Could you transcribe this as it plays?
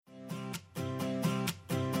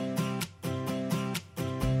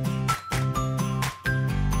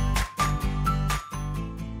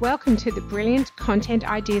Welcome to the Brilliant Content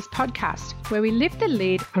Ideas podcast, where we lift the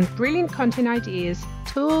lid on brilliant content ideas,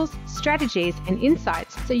 tools, strategies, and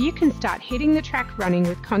insights so you can start hitting the track running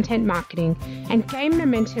with content marketing and gain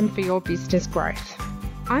momentum for your business growth.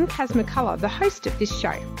 I'm Kaz McCullough, the host of this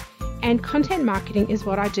show, and content marketing is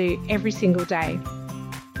what I do every single day.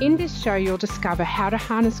 In this show, you'll discover how to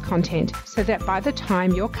harness content so that by the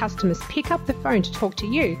time your customers pick up the phone to talk to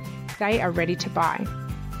you, they are ready to buy.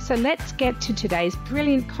 So let's get to today's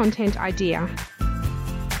brilliant content idea.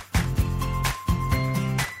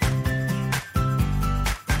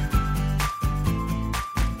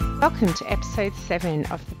 Welcome to episode 7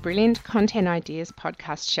 of the Brilliant Content Ideas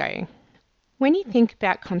podcast show. When you think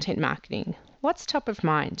about content marketing, what's top of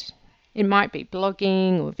mind? It might be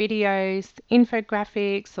blogging or videos,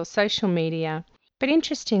 infographics or social media, but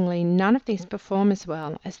interestingly, none of these perform as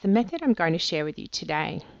well as the method I'm going to share with you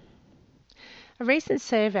today. A recent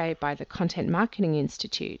survey by the Content Marketing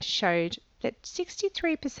Institute showed that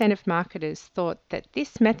 63% of marketers thought that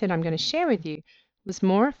this method I'm going to share with you was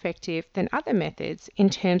more effective than other methods in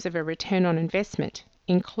terms of a return on investment,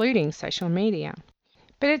 including social media.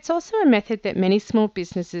 But it's also a method that many small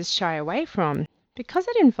businesses shy away from because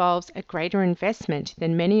it involves a greater investment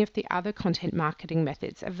than many of the other content marketing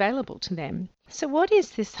methods available to them. So what is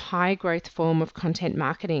this high growth form of content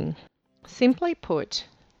marketing? Simply put,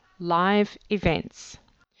 live events.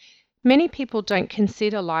 Many people don't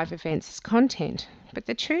consider live events as content, but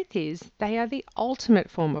the truth is they are the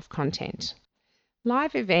ultimate form of content.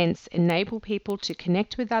 Live events enable people to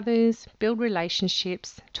connect with others, build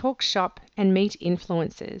relationships, talk shop, and meet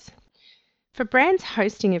influencers. For brands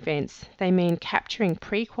hosting events, they mean capturing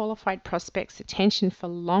pre-qualified prospects' attention for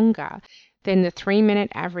longer than the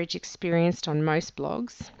 3-minute average experienced on most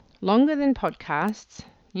blogs, longer than podcasts,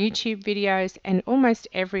 YouTube videos, and almost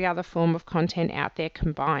every other form of content out there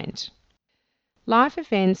combined. Live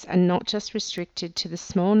events are not just restricted to the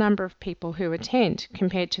small number of people who attend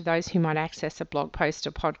compared to those who might access a blog post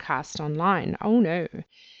or podcast online. Oh no.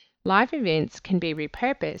 Live events can be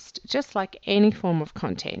repurposed just like any form of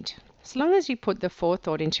content, as long as you put the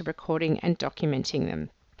forethought into recording and documenting them.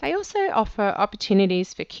 They also offer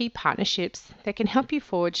opportunities for key partnerships that can help you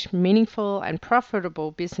forge meaningful and profitable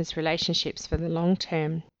business relationships for the long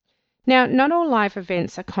term. Now, not all live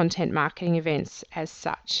events are content marketing events as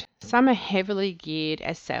such. Some are heavily geared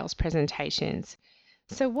as sales presentations.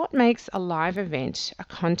 So what makes a live event a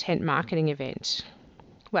content marketing event?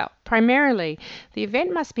 Well, primarily, the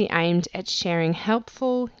event must be aimed at sharing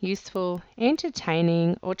helpful, useful,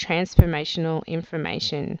 entertaining, or transformational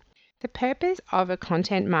information. The purpose of a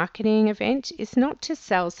content marketing event is not to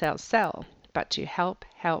sell, but to help.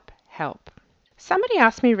 Somebody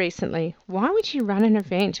asked me recently, why would you run an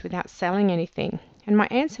event without selling anything? And my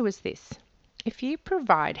answer was this: if you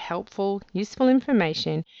provide helpful, useful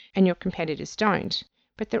information and your competitors don't,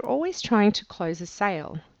 but they're always trying to close a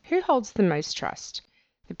sale, who holds the most trust?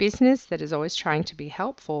 The business that is always trying to be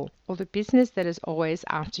helpful, or the business that is always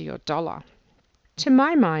after your dollar? To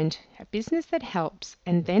my mind, a business that helps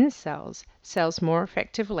and then sells more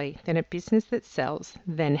effectively than a business that sells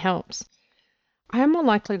then helps. I am more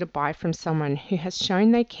likely to buy from someone who has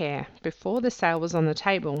shown they care before the sale was on the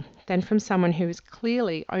table than from someone who is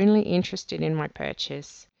clearly only interested in my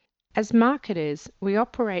purchase. As marketers, we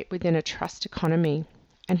operate within a trust economy,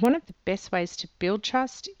 and one of the best ways to build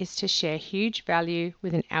trust is to share huge value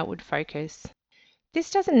with an outward focus.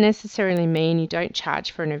 This doesn't necessarily mean you don't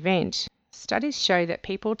charge for an event. Studies show that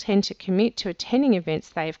people tend to commit to attending events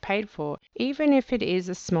they have paid for, even if it is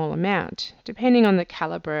a small amount, depending on the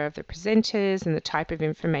caliber of the presenters and the type of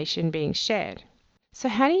information being shared. So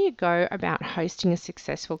how do you go about hosting a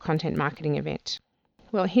successful content marketing event?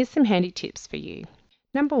 Well, here's some handy tips for you.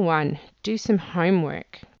 Number 1, do some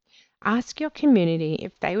homework. Ask your community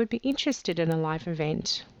if they would be interested in a live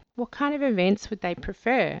event. What kind of events would they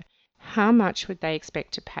prefer? How much would they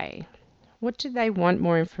expect to pay? What do they want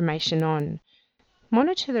more information on?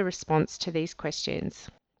 Monitor the response to these questions.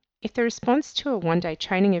 If the response to a one-day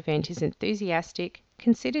training event is enthusiastic,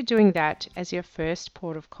 consider doing that as your first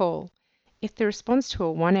port of call. If the response to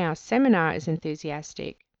a 1-hour seminar is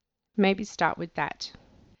enthusiastic, maybe start with that.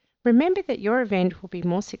 Remember that your event will be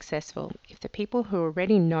more successful if the people who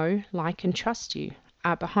already know, like, and trust you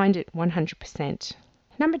are behind it 100%.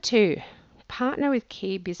 Number 2, partner with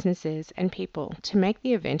key businesses and people to make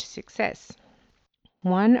the event a success.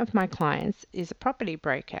 One of my clients is a property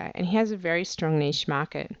broker and he has a very strong niche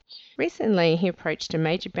market. Recently, he approached a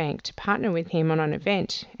major bank to partner with him on an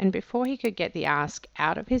event, and before he could get the ask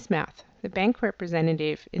out of his mouth, the bank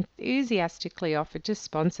representative enthusiastically offered to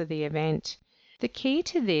sponsor the event. The key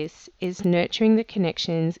to this is nurturing the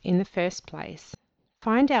connections in the first place.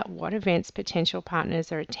 Find out what events potential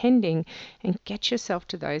partners are attending and get yourself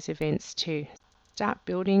to those events to start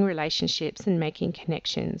building relationships and making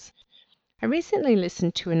connections. I recently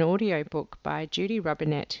listened to an audiobook by Judy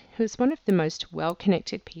Robinette, who is one of the most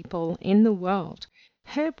well-connected people in the world.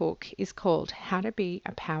 Her book is called How to Be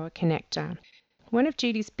a Power Connector. One of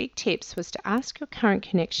Judy's big tips was to ask your current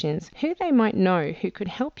connections who they might know who could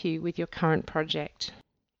help you with your current project.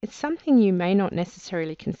 It's something you may not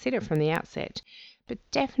necessarily consider from the outset, but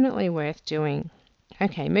definitely worth doing.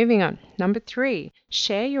 Okay, moving on. Number 3,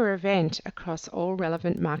 share your event across all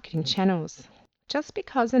relevant marketing channels. Just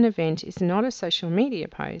because an event is not a social media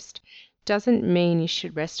post doesn't mean you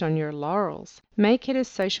should rest on your laurels. Make it a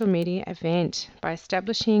social media event by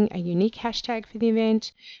establishing a unique hashtag for the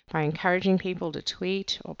event, by encouraging people to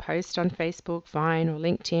tweet or post on Facebook, Vine, or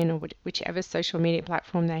LinkedIn, or whichever social media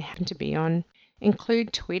platform they happen to be on.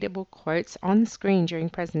 Include tweetable quotes on the screen during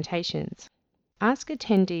presentations. Ask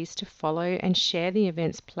attendees to follow and share the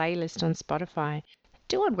event's playlist on Spotify.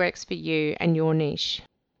 Do what works for you and your niche.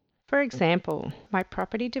 For example, my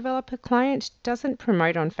property developer client doesn't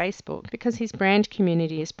promote on Facebook because his brand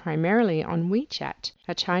community is primarily on WeChat,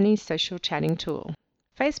 a Chinese social chatting tool.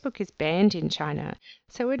 Facebook is banned in China,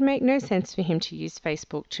 so it would make no sense for him to use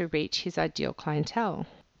Facebook to reach his ideal clientele.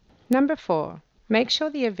 Number 4. Make sure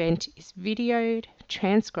the event is videoed,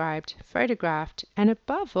 transcribed, photographed, and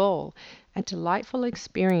above all, a delightful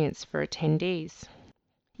experience for attendees.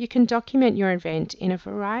 You can document your event in a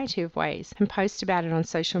variety of ways and post about it on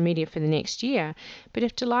social media for the next year, but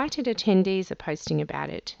if delighted attendees are posting about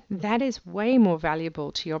it, that is way more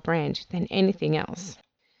valuable to your brand than anything else.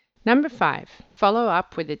 Number 5, follow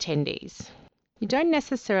up with attendees. You don't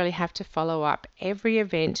necessarily have to follow up every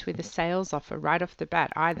event with a sales offer right off the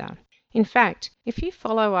bat either. In fact, if you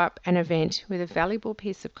follow up an event with a valuable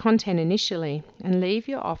piece of content initially and leave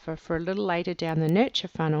your offer for a little later down the nurture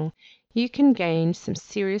funnel, you can gain some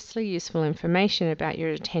seriously useful information about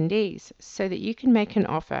your attendees so that you can make an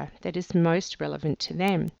offer that is most relevant to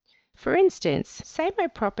them. For instance, say my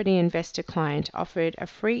property investor client offered a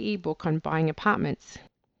free ebook on buying apartments.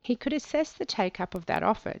 He could assess the take-up of that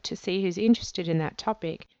offer to see who's interested in that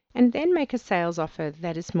topic and then make a sales offer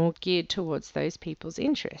that is more geared towards those people's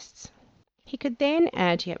interests. He could then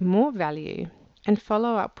add yet more value and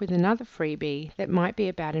follow up with another freebie that might be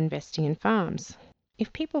about investing in farms.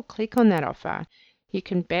 If people click on that offer, you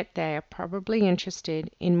can bet they are probably interested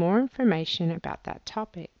in more information about that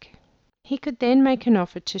topic. He could then make an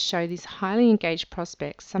offer to show these highly engaged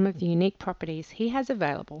prospects some of the unique properties he has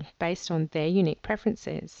available based on their unique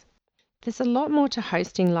preferences. There's a lot more to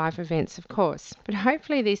hosting live events, of course, but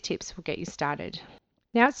hopefully these tips will get you started.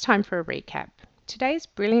 Now it's time for a recap. Today's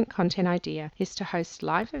brilliant content idea is to host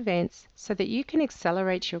live events so that you can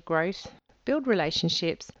accelerate your growth, build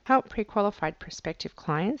relationships, help pre-qualified prospective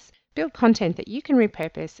clients, build content that you can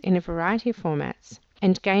repurpose in a variety of formats,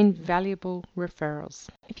 and gain valuable referrals.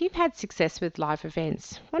 If you've had success with live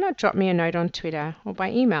events, why not drop me a note on Twitter or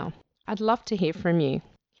by email? I'd love to hear from you.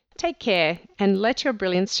 Take care and let your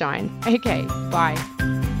brilliance shine. Okay, bye.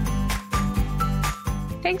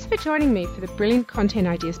 Thanks for joining me for the Brilliant Content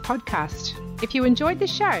Ideas podcast. If you enjoyed the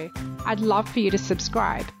show, I'd love for you to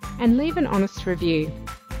subscribe and leave an honest review.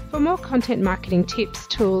 For more content marketing tips,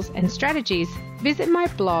 tools, and strategies, visit my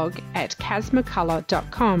blog at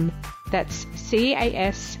casmccullough.com. That's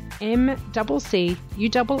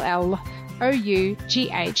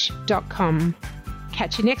CASMCCULLOUGH.com.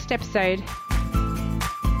 Catch you next episode.